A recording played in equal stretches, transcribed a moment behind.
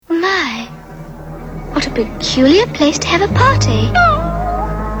What a peculiar place to have a party.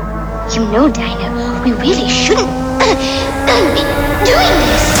 You know, Dinah, we really shouldn't be doing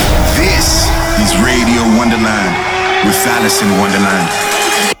this. This is Radio Wonderland with Alice in Wonderland.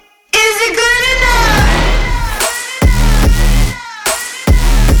 Is it good enough?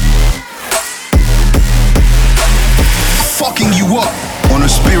 Fucking you up on a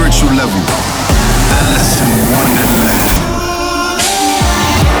spiritual level. Alice in Wonderland.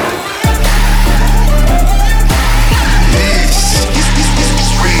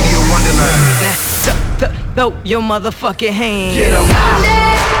 Throw your motherfucking hand. Get 'em.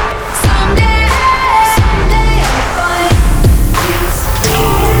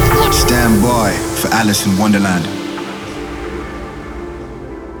 Stand by for Alice in Wonderland.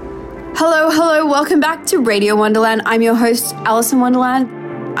 Hello, welcome back to Radio Wonderland. I'm your host, Alice in Wonderland.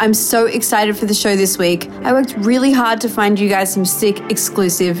 I'm so excited for the show this week. I worked really hard to find you guys some sick,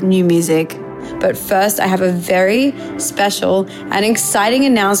 exclusive new music. But first, I have a very special and exciting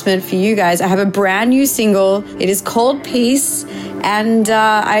announcement for you guys. I have a brand new single. It is called Peace, and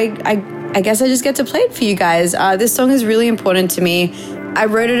I guess I just get to play it for you guys. This song is really important to me. I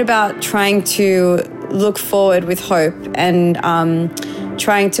wrote it about trying to look forward with hope and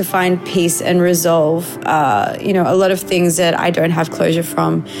trying to find peace and resolve, a lot of things that I don't have closure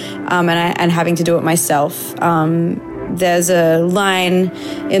from, and having to do it myself. There's a line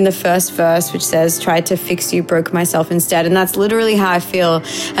in the first verse which says, "Tried to fix you, broke myself instead." And that's literally how I feel.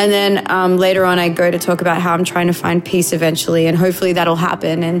 And then later on, I go to talk about how I'm trying to find peace eventually, and hopefully that'll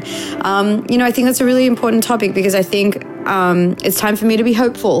happen. And, I think that's a really important topic because I think it's time for me to be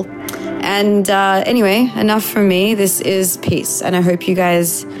hopeful. And anyway, enough from me. This is Peace, and I hope you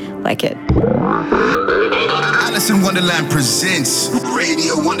guys like it. Alice in Wonderland presents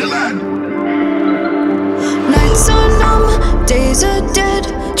Radio Wonderland. Nights are numb, days are dead.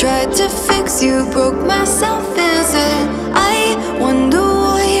 Tried to fix you, broke myself instead. I wonder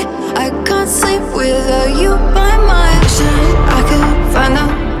why I can't sleep without you by my side. I could find the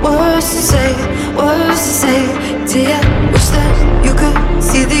words to say to you. Wish that you could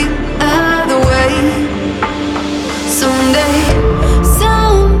see the other way. Someday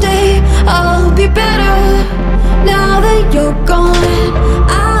I'll be better. Now that you're gone,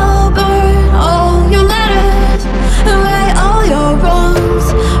 I'll burn all your letters and right all your wrongs.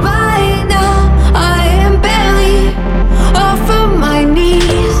 Right now I am barely off of my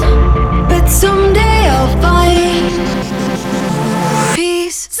knees, but someday I'll find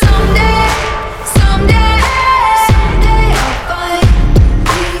peace. Someday I'll find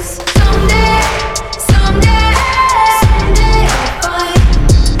peace. Someday I'll find.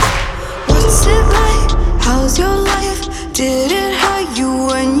 What's it like? How's your life? Did it hurt you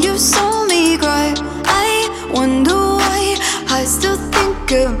when you saw me cry? I wonder why I still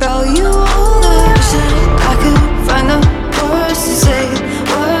think about you all the time. I could find the words to say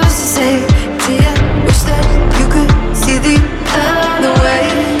to you. Wish that you could see the other way.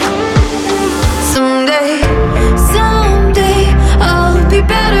 Someday I'll be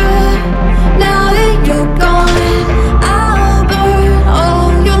better. Now that you're gone, I'll burn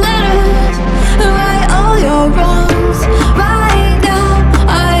all your letters and right all your wrongs. Right now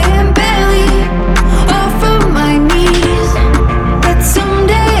I am barely off of my knees, but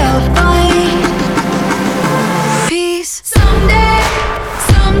someday I'll find peace. Someday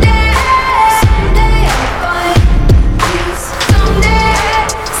I'll find peace. Someday I'll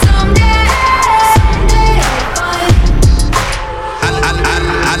find.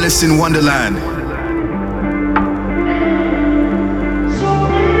 Alice in Wonderland.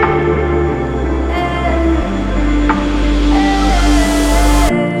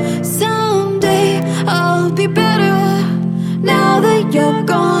 Someday I'll be better. Now that you're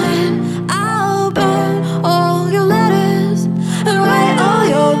gone, I'll burn all your letters and right all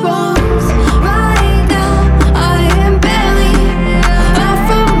your wrongs. Right now I am barely off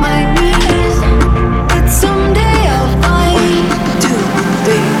of my knees, but someday I'll find 2,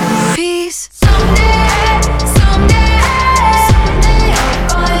 3 peace. Someday I'll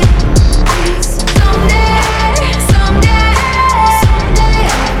find peace. Someday I'll find. Someday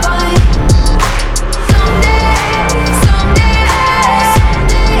I'll find.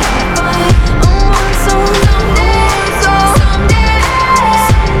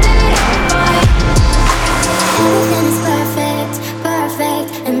 Everything is perfect,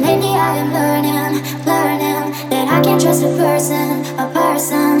 and lately I am learning that I can't trust a person,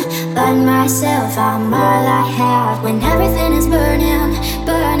 but myself. I'm all I have. When everything is burning,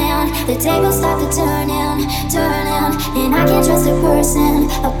 the tables start to turning, and I can't trust a person,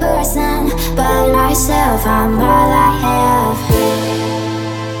 but myself. I'm all I have,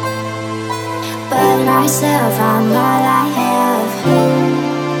 but By myself, I'm all I have.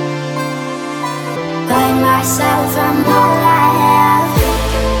 By myself, I'm all I have.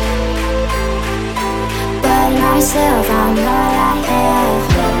 By myself, I'm all I have.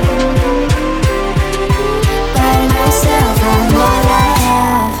 By myself, I'm all I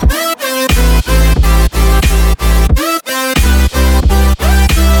have.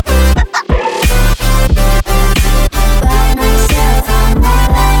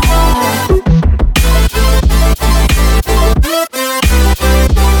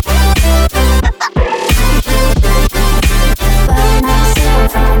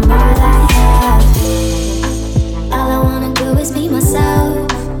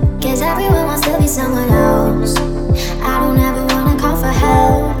 Someone else. I don't ever wanna call for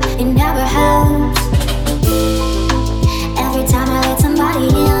help. It never helps. Every time I let somebody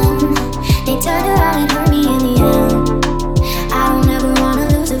in, they turn around and hurt me in the end. I don't ever wanna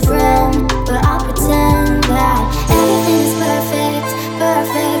lose a friend, but I'll pretend that everything is perfect,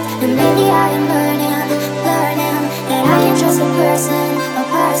 perfect. And maybe I am learning that I can trust a person,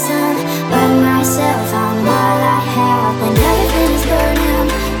 but myself, I'm all I have. When everything is burning,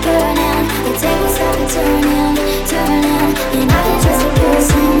 the tables start to turning, and I can trust a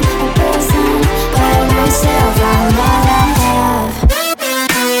person, by myself, I'm all I have.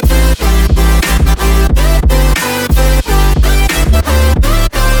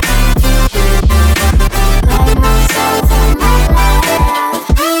 By myself, I'm all I have.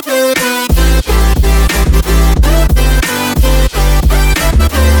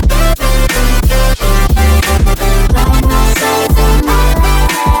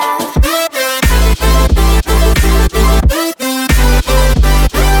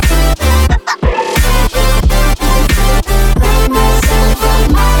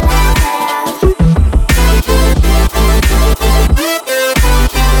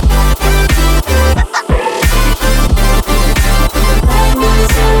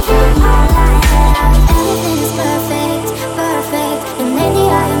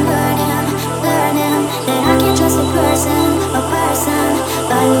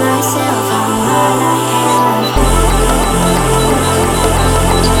 By myself, I'm all I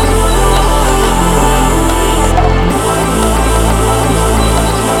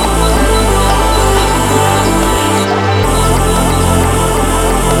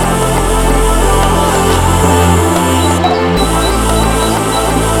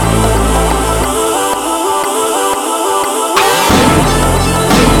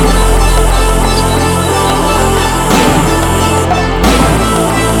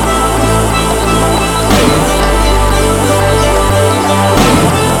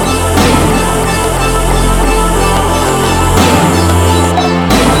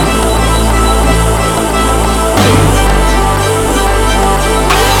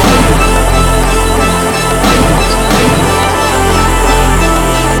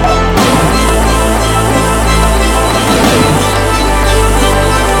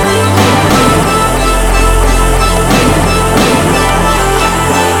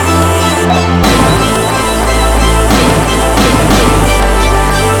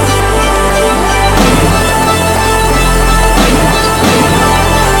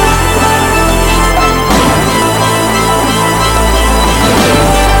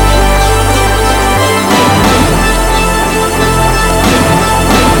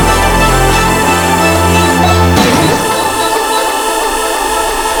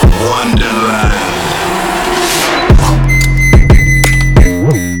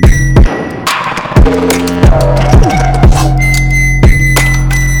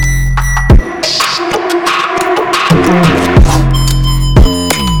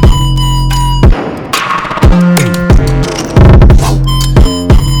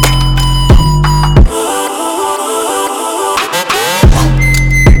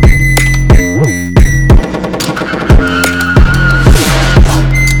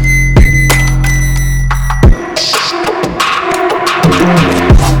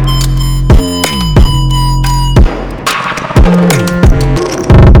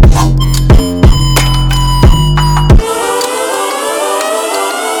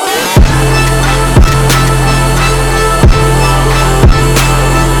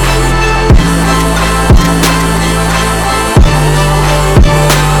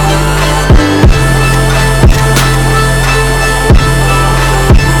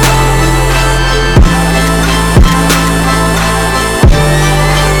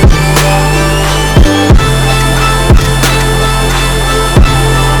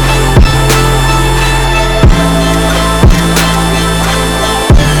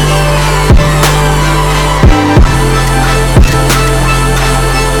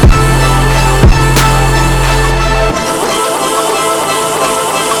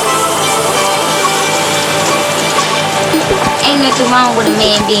nothing wrong with a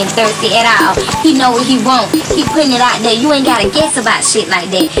man being thirsty at all. He know what he want. He putting it out there. You ain't gotta guess about shit like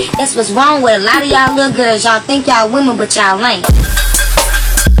that. That's what's wrong with a lot of y'all little girls. Y'all think y'all women, but y'all ain't.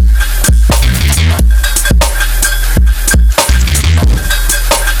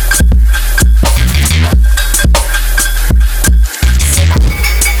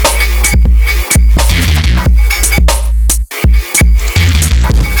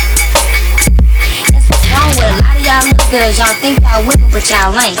 Girls, y'all think y'all women, but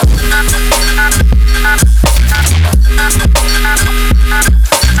y'all ain't.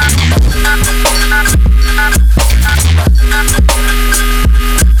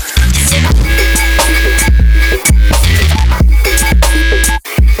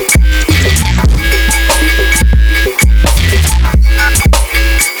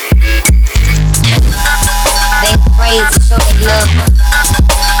 They praise to show they love.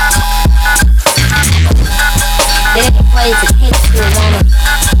 They praise to hate to a woman.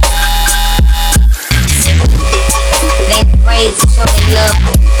 They praise to show they love.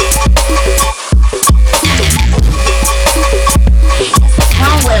 That's what's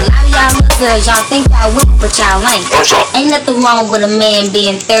wrong with a lot of y'all little girls. Y'all think y'all women, but y'all ain't. Ain't nothing wrong with a man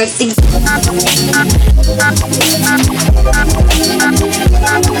being thirsty.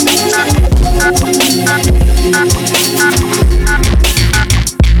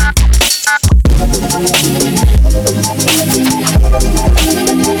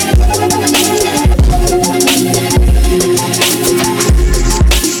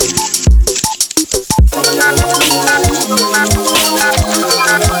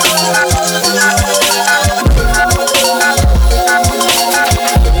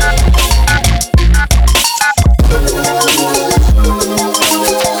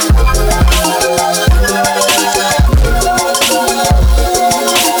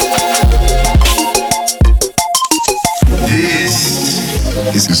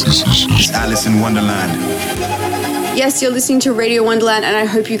 Alice in Wonderland. Yes, you're listening to Radio Wonderland, and I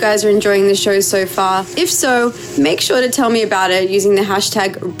hope you guys are enjoying the show so far. If so, make sure to tell me about it using the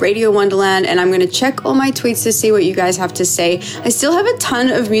hashtag Radio Wonderland, and I'm going to check all my tweets to see what you guys have to say. I still have a ton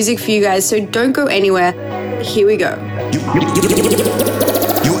of music for you guys, so don't go anywhere. Here we go.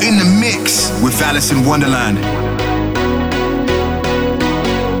 You're in the mix with Alice in Wonderland.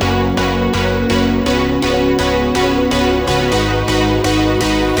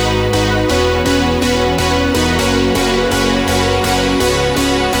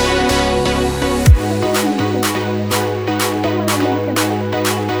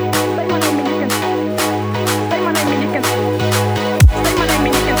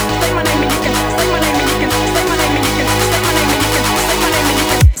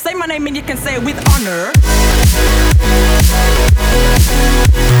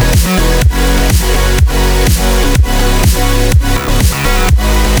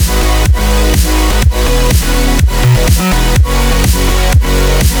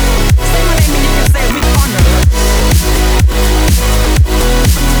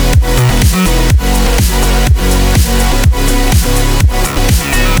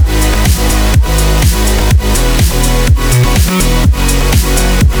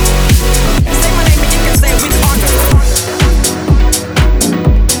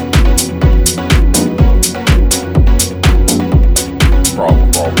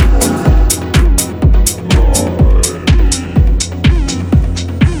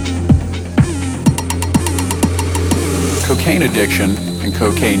 Cocaine addiction and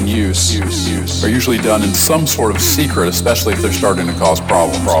cocaine use are usually done in some sort of secret, especially if they're starting to cause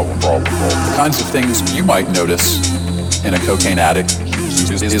problems. The kinds of things you might notice in a cocaine addict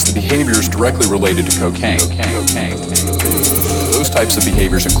is the behaviors directly related to cocaine. Those types of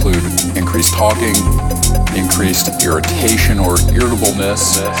behaviors include increased talking, increased irritation or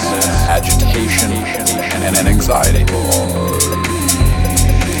irritableness, agitation, and anxiety.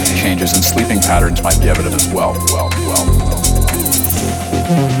 Changes in sleeping patterns might be evident as well.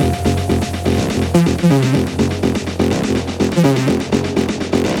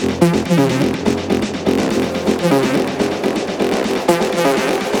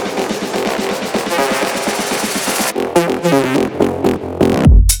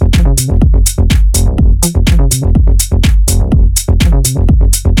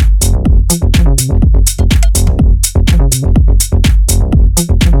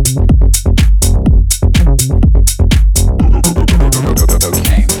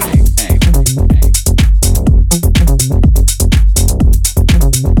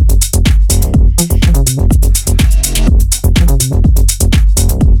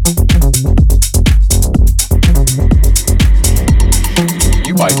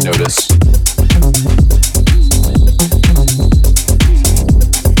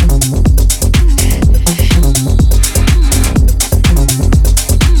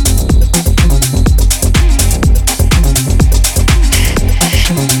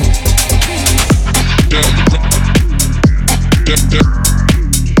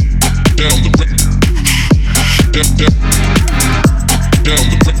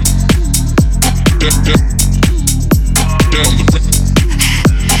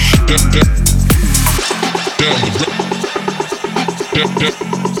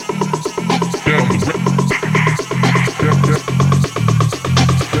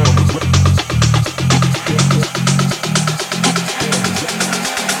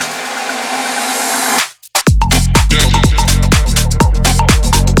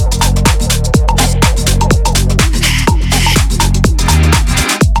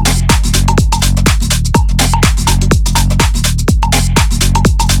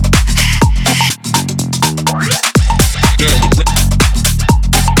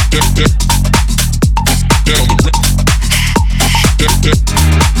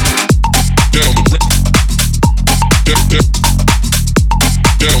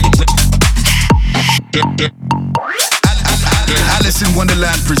 Alice in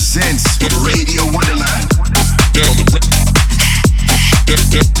Wonderland presents Radio Wonderland.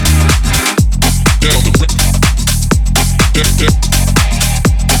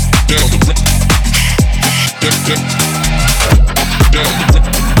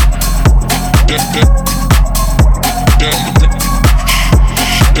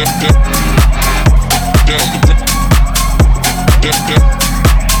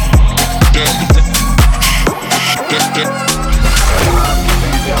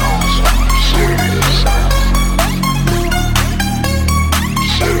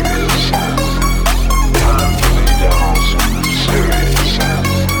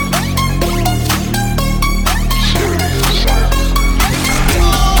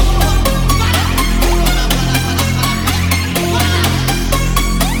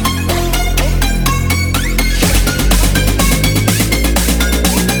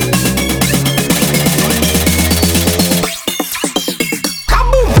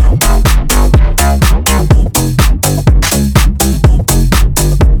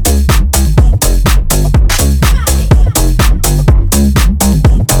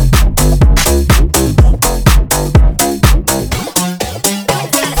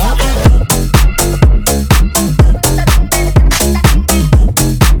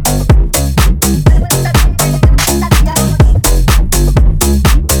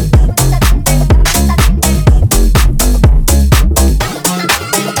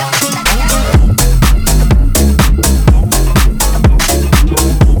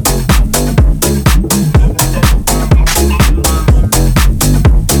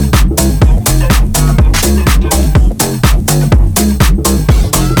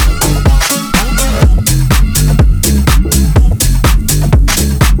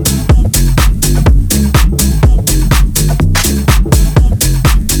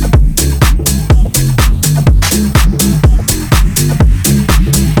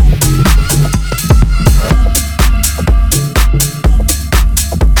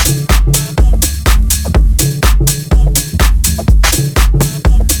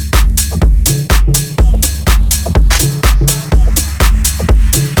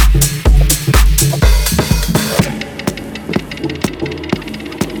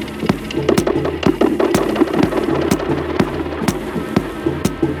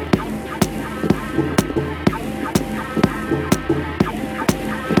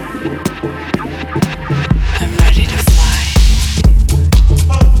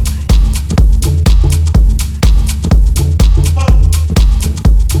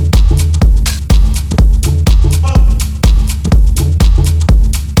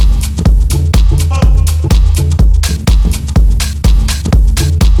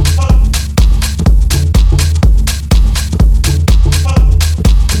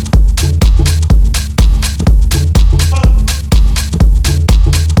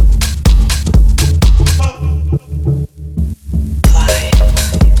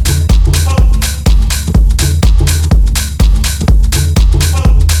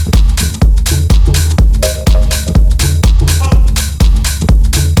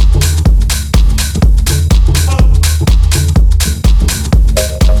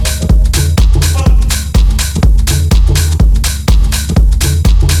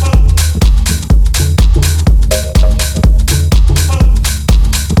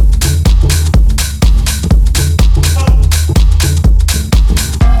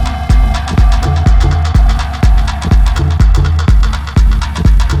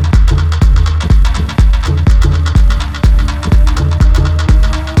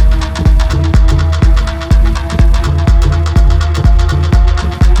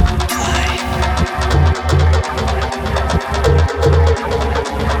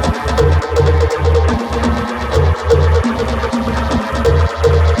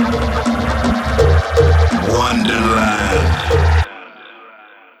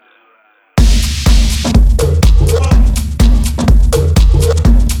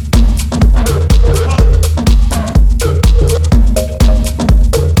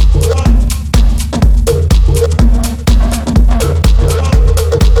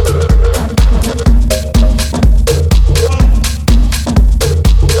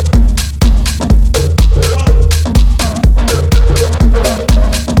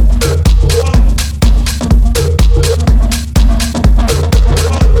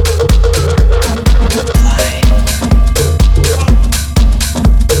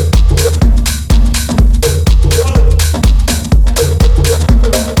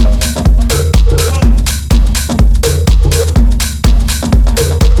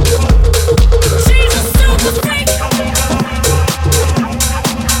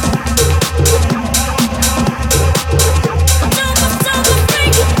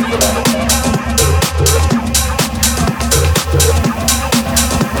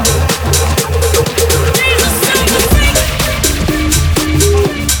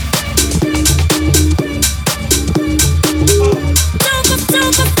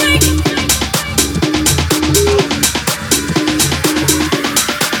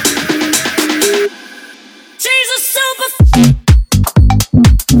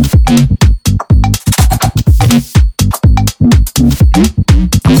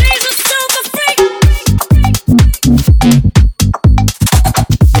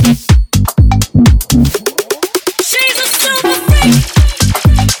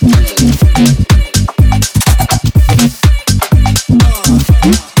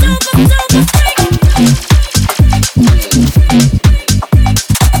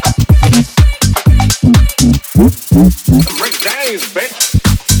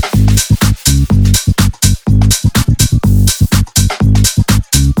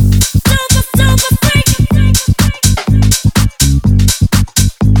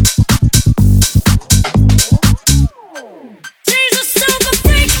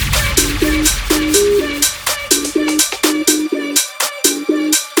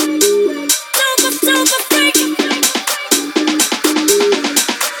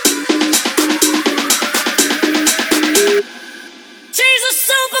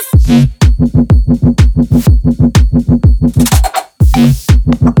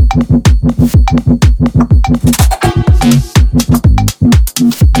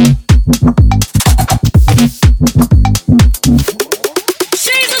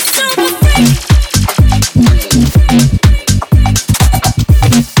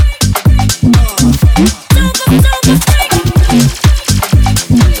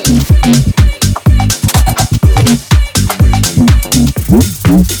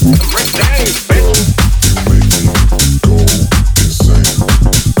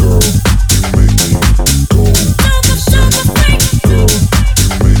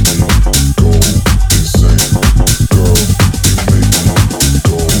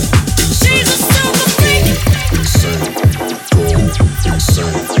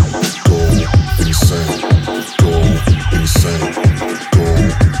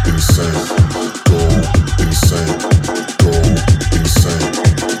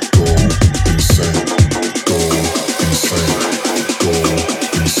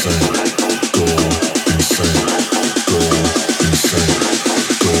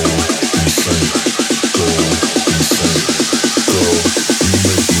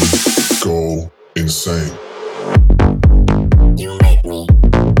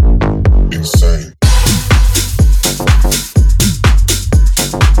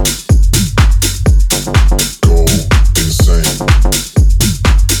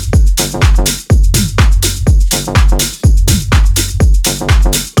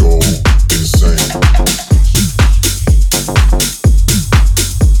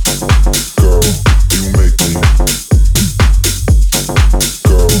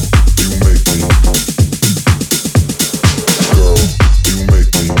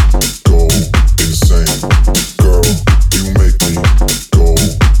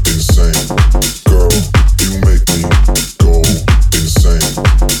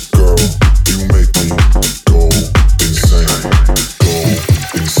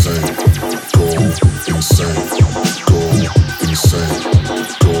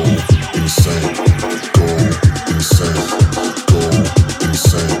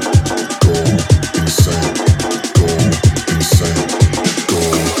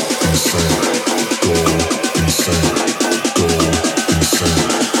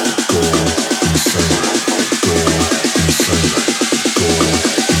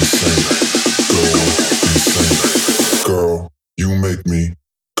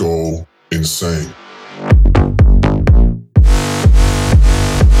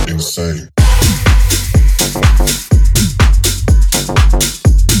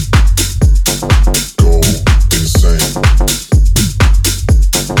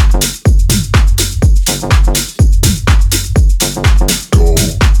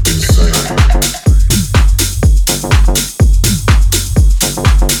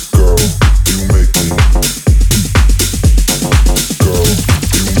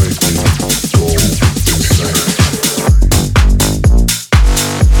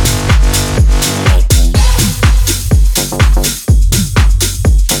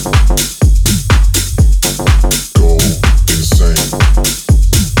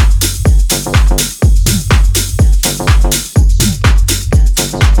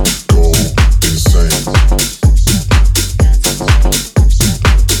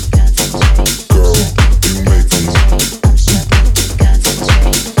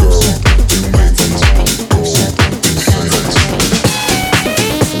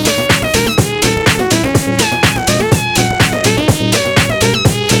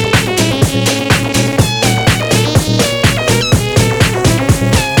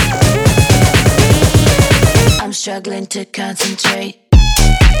 struggling to concentrate.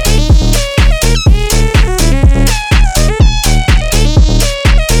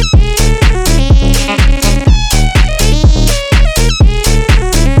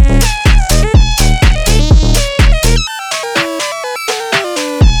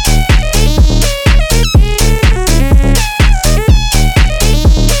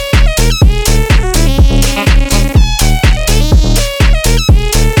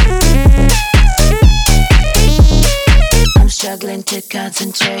 Struggling to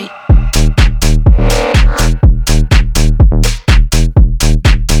concentrate.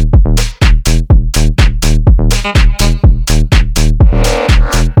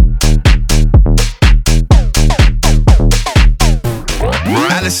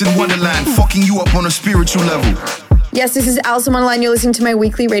 Alice in Wonderland, fucking you up on a spiritual level. Yes, this is Alice in Wonderland. You're listening to my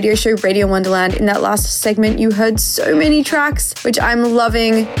weekly radio show, Radio Wonderland. In that last segment, you heard so many tracks, which I'm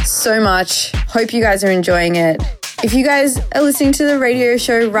loving so much. Hope you guys are enjoying it. If you guys are listening to the radio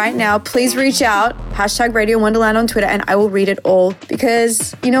show right now, please reach out, hashtag Radio Wonderland on Twitter, and I will read it all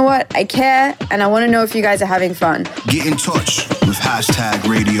because, you know what, I care and I want to know if you guys are having fun. Get in touch with hashtag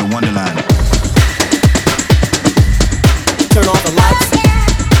Radio Wonderland. Turn off the lights.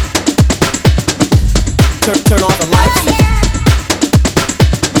 Turn off the lights.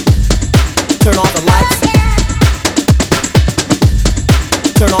 Turn off the lights.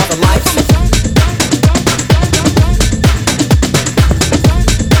 Turn off the lights.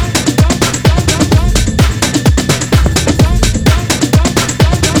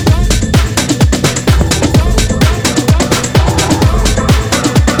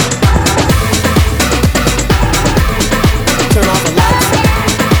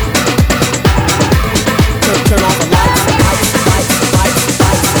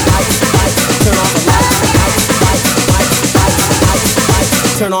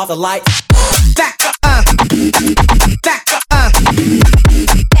 Turn off the lights. Back up, back up,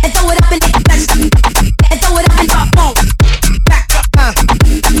 and throw it up in the and throw it up in the boom. Back up,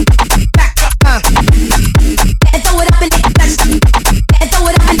 back up, and throw it up in the and throw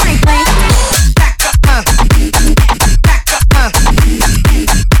it up in the plane. Back up, back up,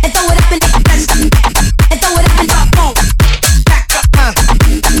 and throw it up in the and throw it up in the boom. Back up, back up,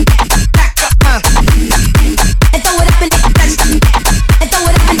 and throw it up in the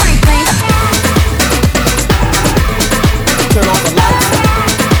Turn off the lights.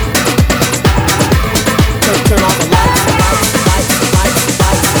 Turn off the lights.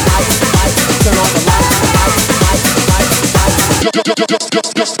 Turn off the lights.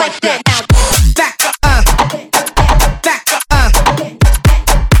 Just like that. Back up, back up,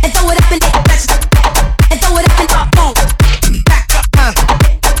 and throw it up in the and throw it up in the boom. Back up, back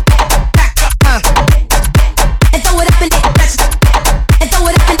up, and throw it up in the and throw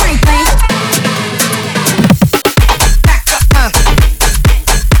it up in the plane.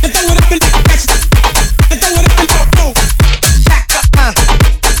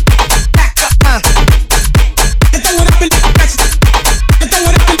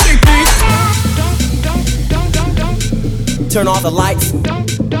 Turn off the lights.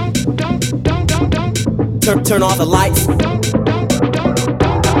 Turn off the lights.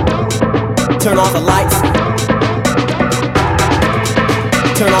 Turn off the lights.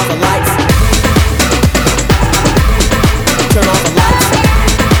 Turn off the lights. Turn off the lights. Turn off the lights.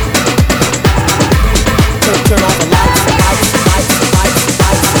 Turn off the lights.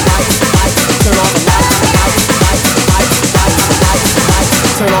 Turn off the lights. Turn off the lights.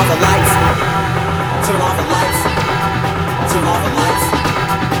 Turn off the lights. Turn off the lights. Turn off the lights.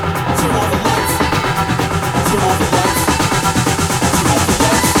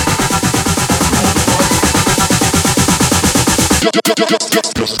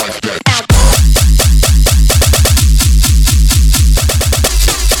 Just like that.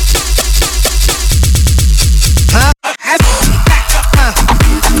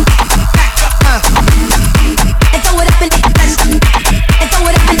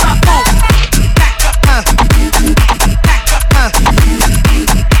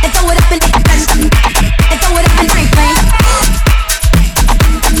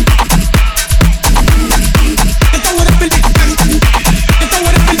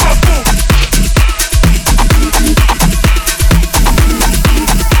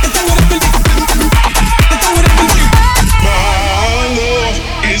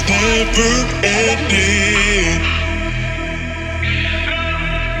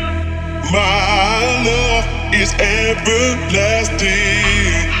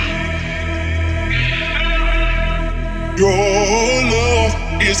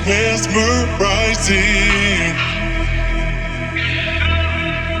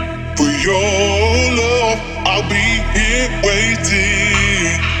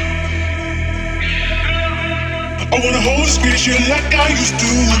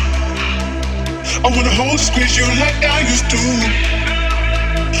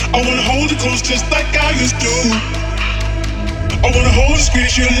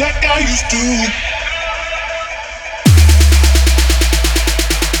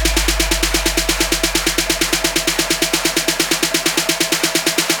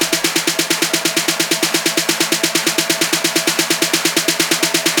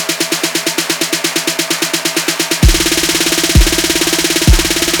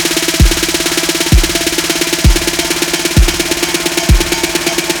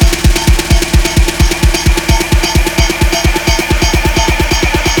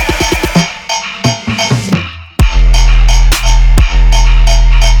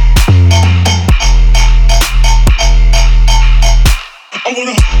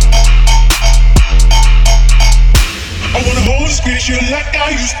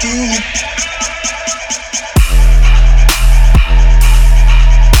 used to.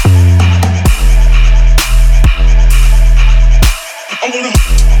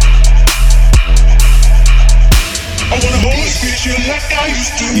 I wanna hold a picture like I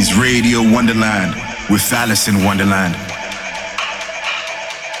used to. It's Radio Wonderland with Alice in Wonderland.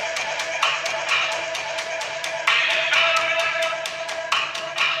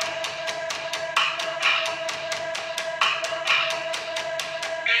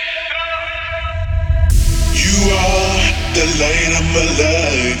 You are the light of my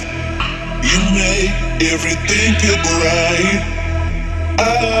life. You make everything feel bright.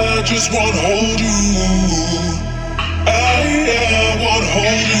 I just wanna hold you. I wanna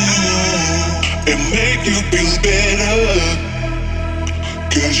hold you and make you feel better.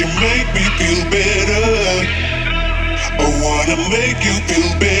 'Cause you make me feel better. I wanna make you feel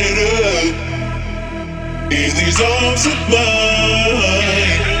better. In these arms of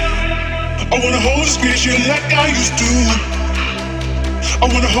mine, I wanna hold and squeeze you like I used to. I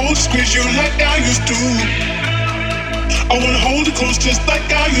wanna hold and squeeze you like I used to. I wanna hold it close just like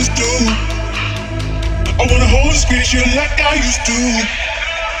I used to. I wanna hold and squeeze you like I used to.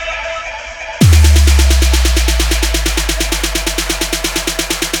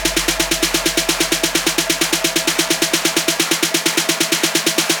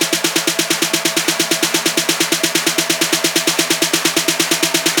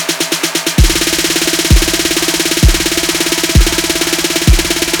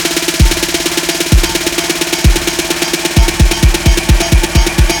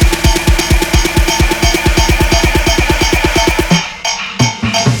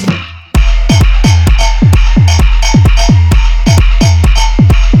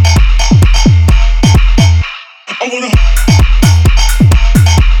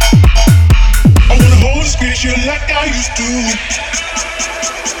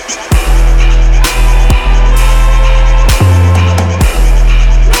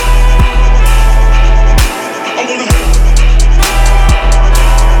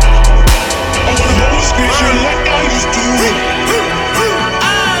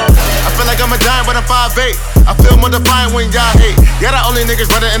 I feel more defiant when y'all hate. Yeah, the only niggas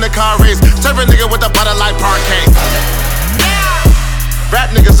running in the car race. Serve a nigga with a butter like parquet. Rap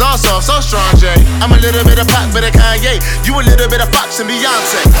niggas also, I'm so strong, Jay. I'm a little bit of Pac, bit of Kanye. You a little bit of Fox and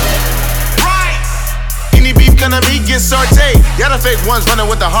Beyonce. Any beef gonna be get sauteed. Yeah, the fake ones running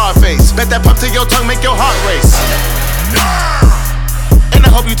with the hard face. Bet that pump to your tongue, make your heart race. And I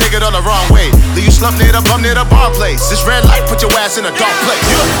hope you take it all the wrong way. Leave you slump near the bum near the bar place. This red light put your ass in a dark place.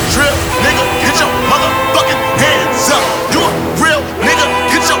 You a real nigga, get your motherfucking hands up. You a real nigga,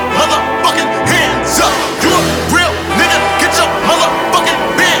 get your motherfucking hands up. You a real nigga, get your motherfucking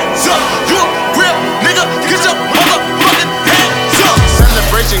hands up. You a real nigga, get your motherfucking hands up.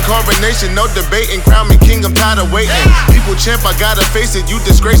 Celebration, coronation, no debating. Crown me king, I'm tired of waiting. People champ, I gotta face it. You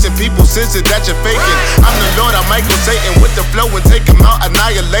disgracing people, sense it that you're faking. I'm the Lord, I'm Michael Satan with the flow and take him out,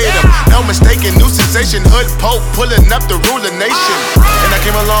 annihilate him. No mistaken, new sensation, hood pope, pulling up the ruling nation. And I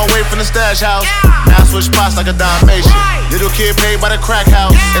came a long way from the stash house. Now I switch spots like a Dalmatian. Little kid paid by the crack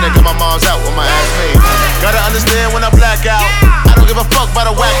house, and I got my mom's out with my ass paid. Gotta understand when I black out. I don't give a fuck about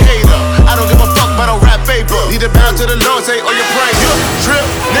a whack hater. I don't give a fuck about a rap vapor. Need to bow to the Lord, say, oh, you pray. You a real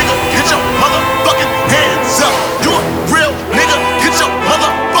nigga, get your motherfucking hands up. You a real nigga, get your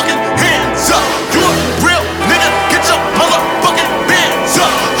motherfucking hands up. You a real nigga, get your motherfucking hands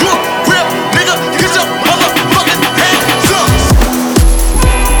up. You a real nigga, get your motherfucking hands up.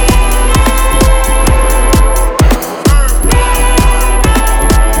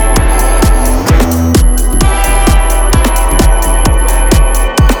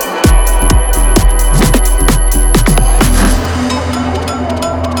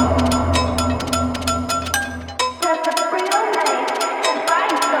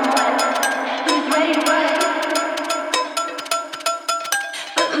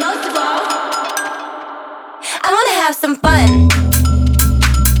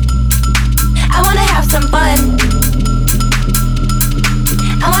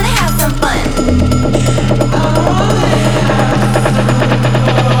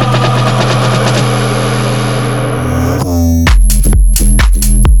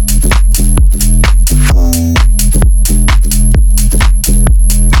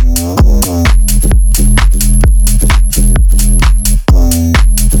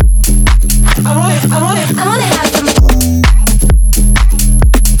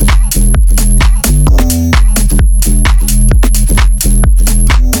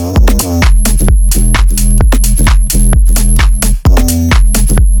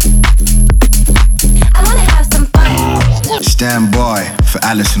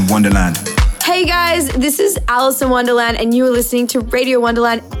 Alice in Wonderland. Hey guys, this is Alice in Wonderland and you are listening to Radio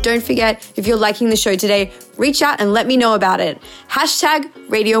Wonderland. Don't forget, if you're liking the show today, reach out and let me know about it. Hashtag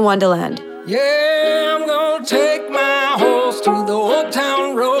Radio Wonderland. Yeah, I'm gonna take my horse to the old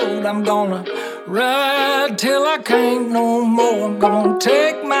town road. I'm gonna ride till I can't no more. I'm gonna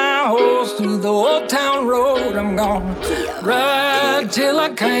take my horse to the old town road. I'm gonna ride till I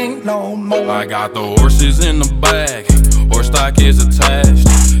can't no more. I got the horses in the back, horse stock is attached.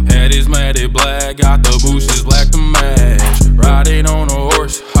 Head is matted black, got the bushes black to match. Riding on a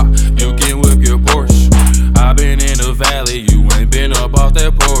horse, ha, you can whip your Porsche. I've been in the valley, you ain't been up off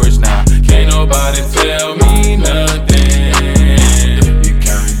that porch now. Can't nobody tell me nothing. You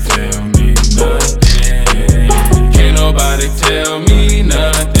can't tell me nothing. Can't nobody tell me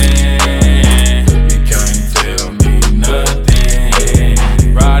nothing. You can't tell me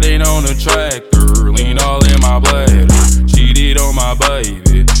nothing. Riding on a tractor, lean all in my bladder. Cheated on my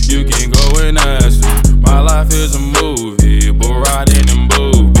baby, you can go and ask her. My life is a movie, bull riding in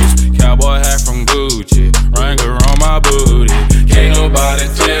boobies. Cowboy hat from Gucci, Wrangler on my booty. Can't nobody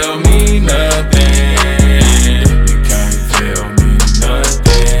tell me nothing. You can't tell me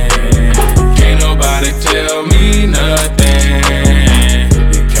nothing. Can't nobody tell me nothing.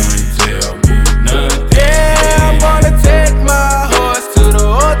 You can't tell me nothing. Yeah, I'm gonna take my horse to the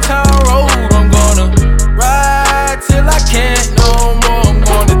old town road. I'm gonna ride till I can't no more. I'm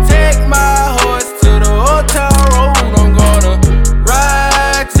gonna take my horse to the old town road. I'm gonna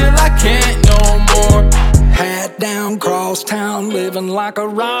ride till I can't no more. Hat down, cross town, living like a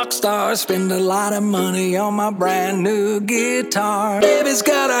rock star. Spend a lot of money on my brand new guitar. Baby's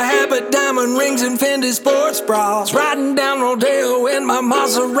got a habit, diamond rings and Fendi sports bras. Riding down Rodeo in my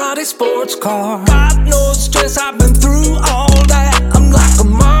Maserati sports car. Got no stress, I've been through all that. I'm like a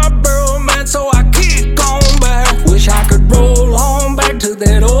Marlboro man, so I kick on back. Wish I could roll on back to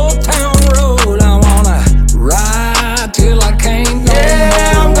that old town road. I wanna ride till I can't no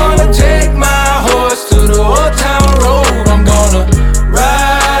Yeah, more. I'm gonna take my horse to the old town road. I'm gonna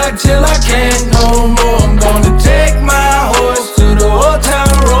ride till I can't no more. I'm gonna take my horse to the old town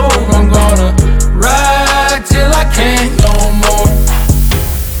road. I'm gonna ride till I can't no more.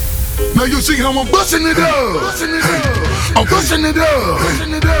 Now you see how I'm busting it up. I'm busting it up.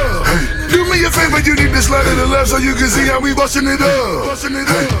 Do me a favor, you need to slide to the left so you can see how we busting it up.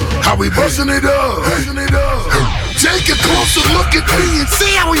 How we busting it up. Take a closer look at me and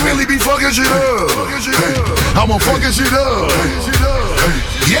see how we really be fucking shit up. How I'm fucking shit up.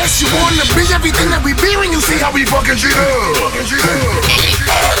 Yes, you wanna be everything that we be when you see how we fucking shit up.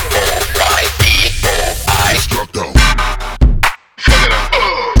 I struck though. Fuck it up.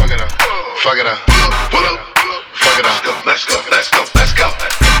 Fuck it up. Fuck it up. Pull up. Fuck it up. Let's go. Let's go. Let's go.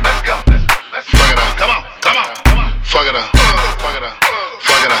 Let's go. Fuck it up. Come on. Come on. Fuck it up. Fuck it up.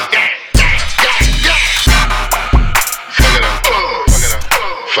 Fuck it up. Fuck it up. Fuck it up.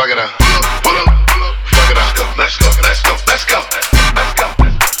 Fuck it up. Pull up. Fuck it up. Let's go. Let's go. Let's go. Let's go.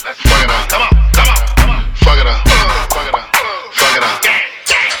 Fuck it up. Come on. Come on. Fuck it up. Fuck it up. Fuck it up.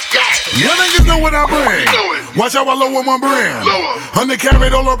 You niggas know what I bring. Watch how I lower my brand. 100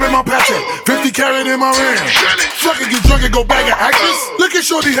 carat all up in my patch, 50 carat in my rim. Fuck it, get drunk and go back at actress. Look at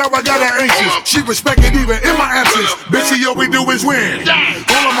shorty how I got her anxious. She respect it even in my absence. Bitch, all we do is win.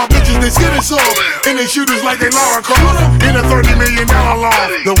 All of my bitches, they skin is soft, and they shooters like they Lara Croft. In a $30 million law,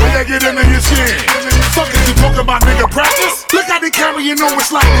 the way I get into your skin. Fuck it, you talk about nigga practice. Look how they carrying on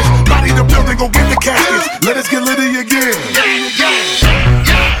with slackness. Body the building, go get the caskets. Let us get litty again.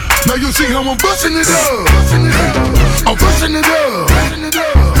 Now you see how I'm busting it up. I'm busting it up.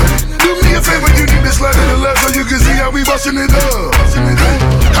 Do me a favor, you need to slide to the left so you can see how we busting it up.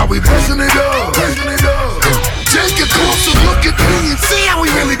 How we busting it up. Take a closer look at me and see how we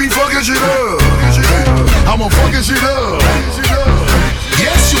really be fucking shit up. How I'm fucking shit up.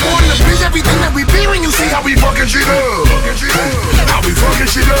 Yes, you wanna be everything that we be when you see how we fucking shit up. How we fucking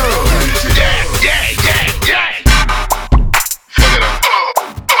shit up. Yeah, yeah, yeah, yeah. Fuck it up.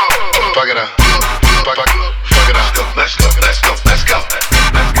 Fuck it up. Fuck it up. Let's go. Let's go. Let's go.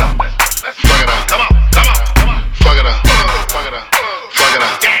 Let's go. Fuck it up. Come on. Come on. Fuck it up. Fuck it up. Fuck it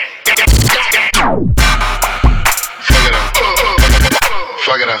up. Fuck it up.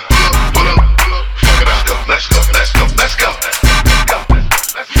 Fuck it up. Pull up. Fuck it up. Let's go. Let's go. Let's go.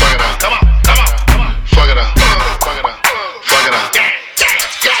 Fuck it up. Come on. Come on. Fuck it up. Fuck it up. Fuck it up.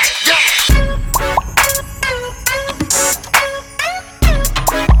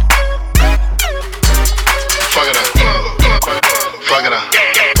 Fuck it up. Fuck it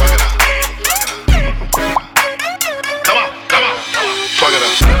up. Come on, come on. Fuck it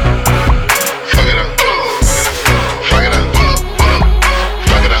up. Fuck it up. Fuck it up.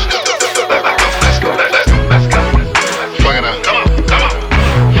 Fuck it up.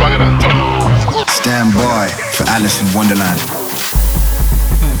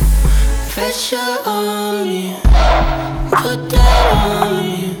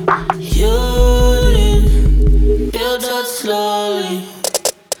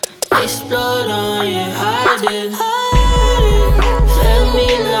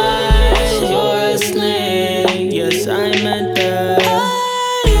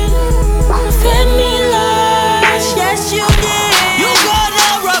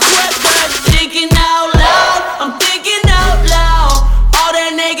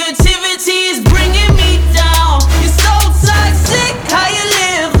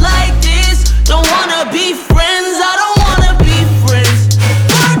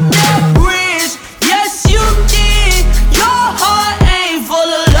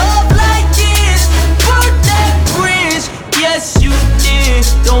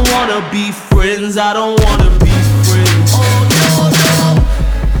 don't wanna be friends. I don't wanna be friends. Oh no, no.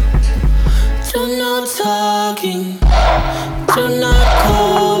 Do not talking. Do not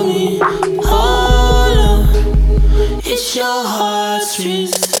call me. Oh no. It's your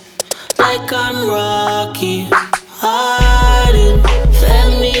heartstrings. Like I'm Rocky. Hiding.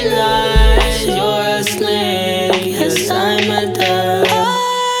 Family lies. You're a snake. Yes, I'm a dog.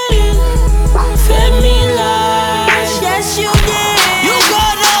 Family lies. Yes, you did. You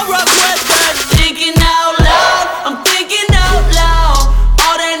gonna regret that. Thinking out loud. I'm thinking out loud.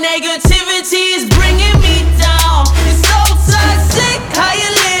 All that negativity is bringing me down. It's so toxic how you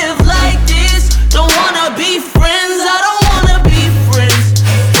live like this. Don't wanna be friends. I don't wanna be friends.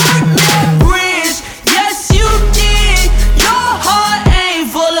 Burn that bridge. Yes, you did. Your heart ain't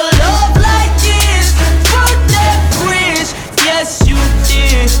full of love like this. Burn that bridge. Yes, you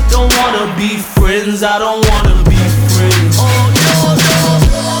did. Don't wanna be friends. I don't wanna be friends. Oh no, no.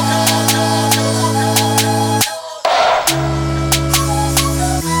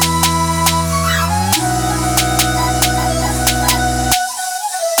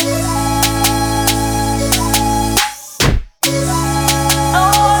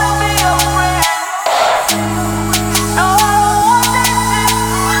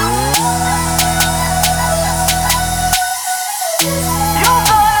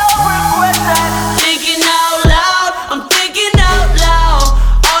 Thinking out loud, I'm thinking out loud.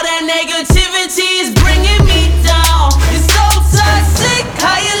 All that negativity is bringing me down. It's so toxic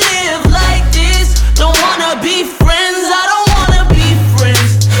how you live like this. Don't wanna be friends, I don't wanna be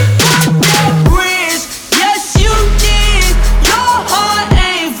friends. Burn that bridge, yes you did. Your heart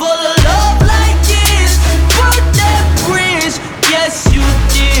ain't full of love like this. Burn that bridge, yes you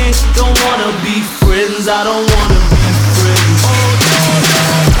did. Don't wanna be friends, I don't wanna be friends. Oh no,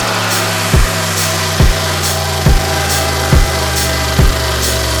 no.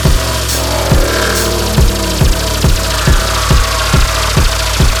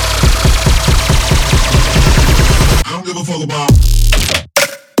 I don't give a fuck about.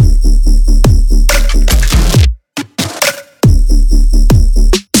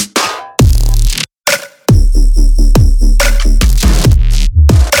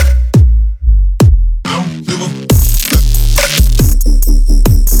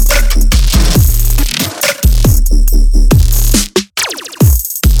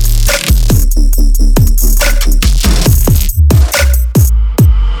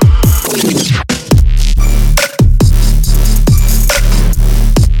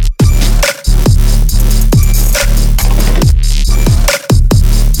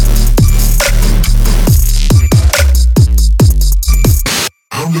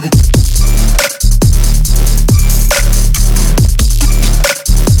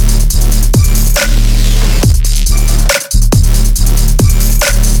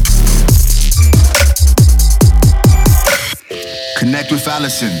 Connect with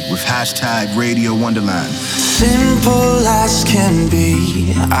Allison with hashtag Radio Wonderland. Simple as can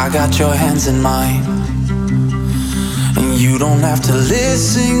be, I got your hands in mine. And you don't have to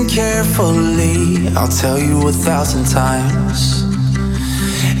listen carefully, I'll tell you 1,000 times.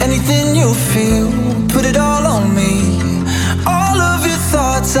 Anything you feel, put it all on me. All of your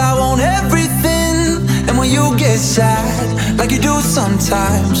thoughts, I want everything. And when you get sad, like you do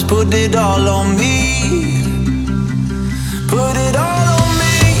sometimes, put it all on me. Put it all on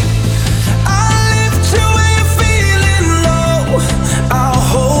me. I'll lift you when you're feeling low. I'll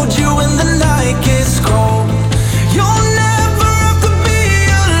hold you when the night gets cold. You'll never have to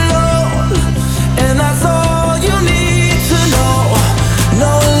be alone. And that's all you need to know.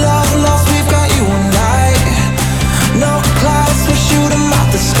 No love lost, we've got you and I. No clouds, we're shooting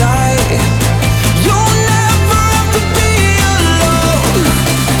out the sky. You'll never have to be alone.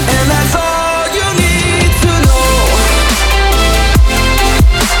 And that's all you need to know.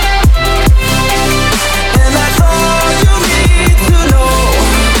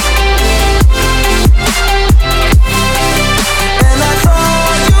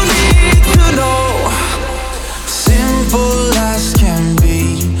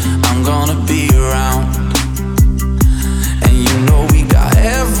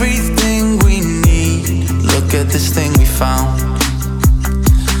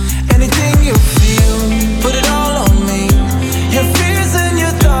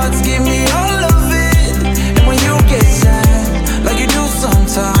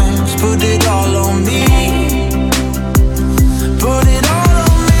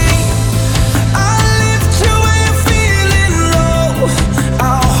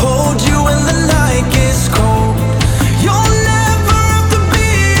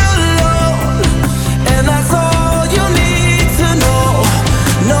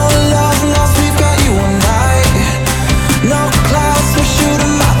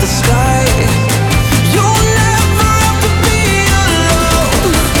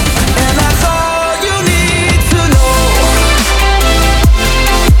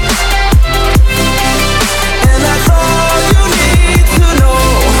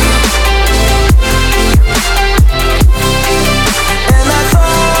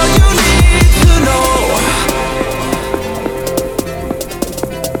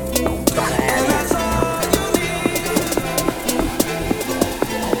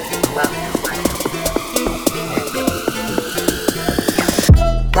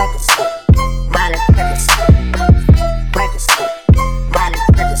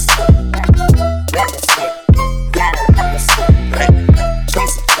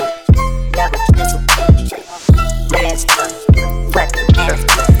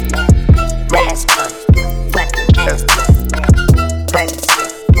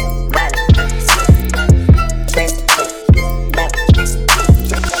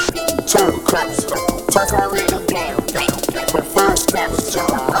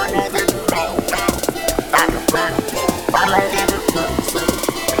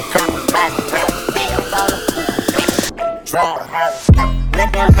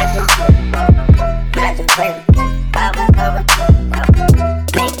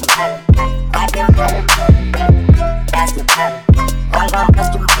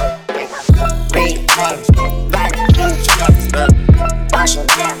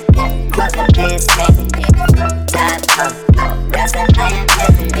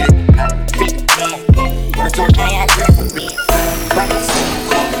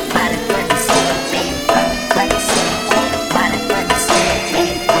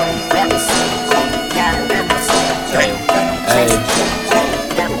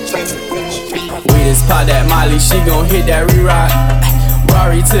 Pop that Molly, she gon' hit that re-rock.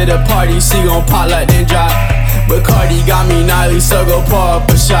 Rari to the party, she gon' pop like then drop. But Cardi got me gnarly, so go pour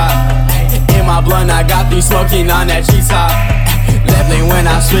up a shot. In my blunt, I got these smoking on that G-top. Left lane when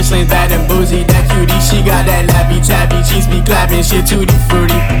I switch lanes, bad and boozy, that cutie. She got that lappy tappy, cheese be clapping, shit tutti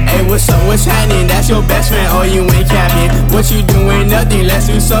fruity. Hey, what's up, what's happening? That's your best friend, or you ain't capping. What you doing? Nothing, let's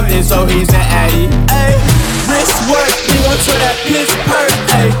do something, so he's an addy. Hey, wrist work, we gon' try that pitch hurt,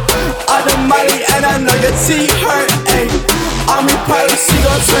 ayy. All the Molly and I know your T hurt, ayy. Army pilot, she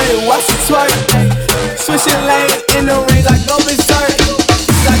gon' turn it, watch it twerk, ayy. Switching lanes in the ring like go berserk.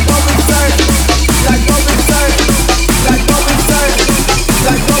 Like go berserk, like go berserk, like go berserk,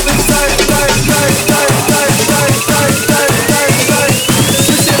 like go berserk,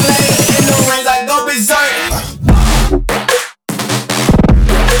 switching lanes in the ring like go berserk.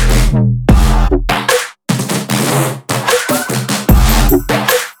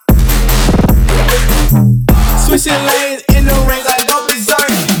 Switching lanes in the ring like go berserk.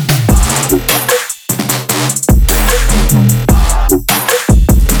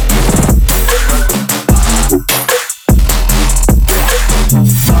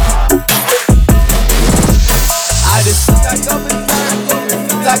 I just like go berserk,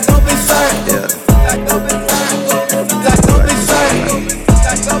 like go berserk, like go berserk, like go berserk,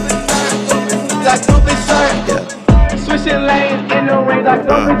 like go berserk. Switching lanes in the ring like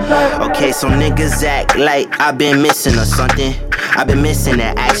go berserk. Okay, so niggas act like I've been missing or something. I've been missing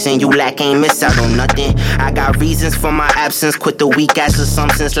that action, you lack ain't miss out on nothing. I got reasons for my absence, quit the weak ass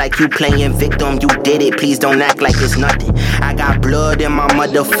assumptions like you playing victim. You did it, please don't act like it's nothing. I got blood in my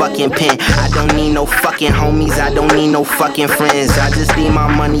motherfucking pen. I don't need no fucking homies, I don't need no fucking friends. I just need my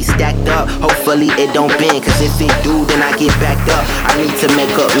money stacked up, hopefully it don't bend. Cause if it do, then I get backed up. I need to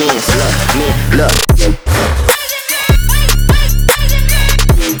make up mends, look, man, look.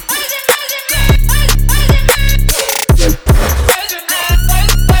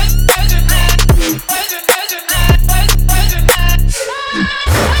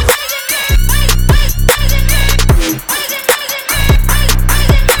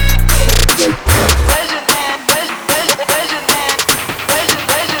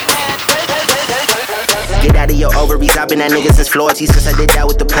 I've been that nigga since Floyd since I did that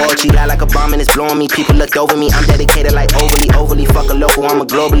with the poetry. Lie like a bomb and it's blowing me. People looked over me. I'm dedicated like overly. Fuck a local, I'm a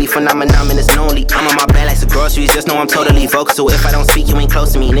globally phenomenon and it's lonely. I'm on my bed like some groceries. Just know I'm totally vocal. So if I don't speak, you ain't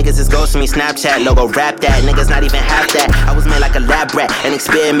close to me. Niggas is ghost to me. Snapchat logo, rap that. Niggas not even half that. I was made like a lab rat. An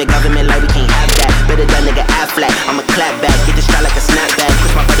experiment government like we can't have that. Better that nigga act flat. I'ma clap back. Get this shot like a snapback.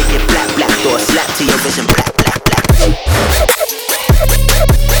 Push my body get black. Throw a slap to your vision. Black.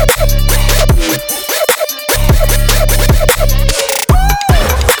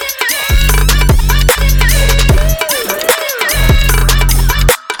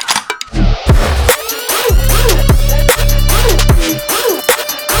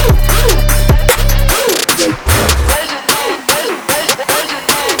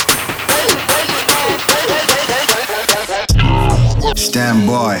 Stand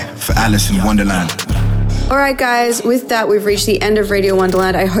by for Alice in Wonderland. Alright guys, with that we've reached the end of Radio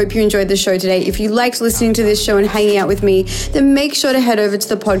Wonderland. I hope you enjoyed the show today. If you liked listening to this show and hanging out with me, then make sure to head over to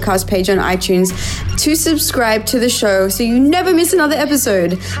the podcast page on iTunes to subscribe to the show so you never miss another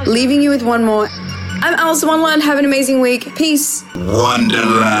episode. Leaving you with one more. I'm Alice in Wonderland. Have an amazing week. Peace.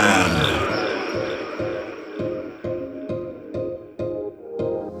 Wonderland.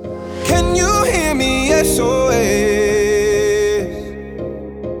 Can you hear me? SOS.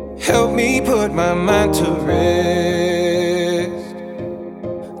 Help me put my mind to rest.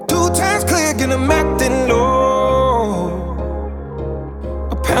 2 times click and I'm acting low.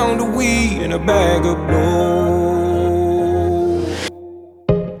 A pound of weed and a bag of blow.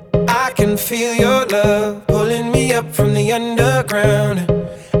 I can feel your love pulling me up from the underground.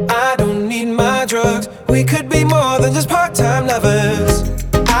 I don't need my drugs. We could be more than just part-time lovers.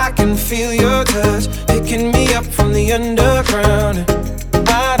 I can feel your touch picking me up from the underground.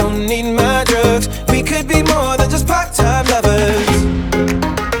 I don't need my drugs. We could be more than just part-time lovers.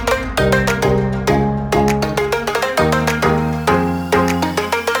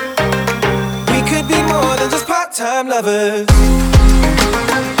 We could be more than just part-time lovers.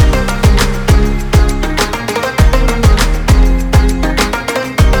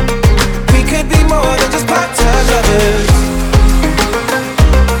 We could be more than just part-time lovers.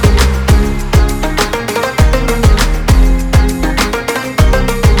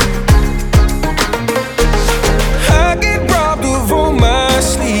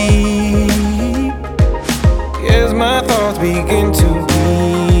 Begin to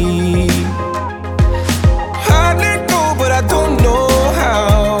be. I let go, but I don't know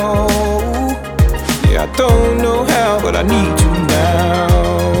how. Yeah, I don't know how, but I need you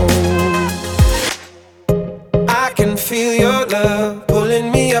now. I can feel your love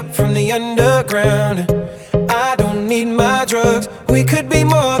pulling me up from the underground. I don't need my drugs. We could be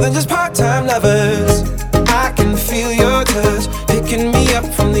more than just part-time lovers. I can feel your touch picking me up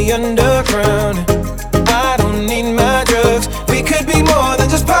from the underground. I don't need my drugs. We could be more than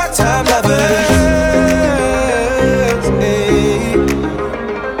just part-time lovers. Hey.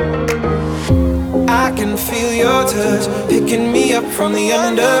 I can feel your touch picking me up from the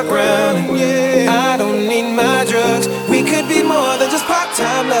underground. I don't need my drugs. We could be more than just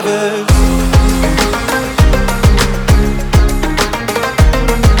part-time lovers.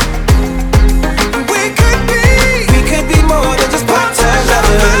 We could be more than just part-time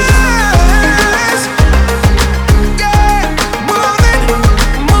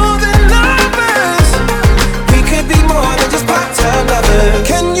lovers.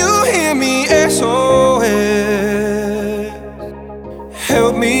 Can you hear me? SOS.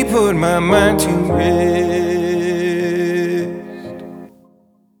 Help me put my mind to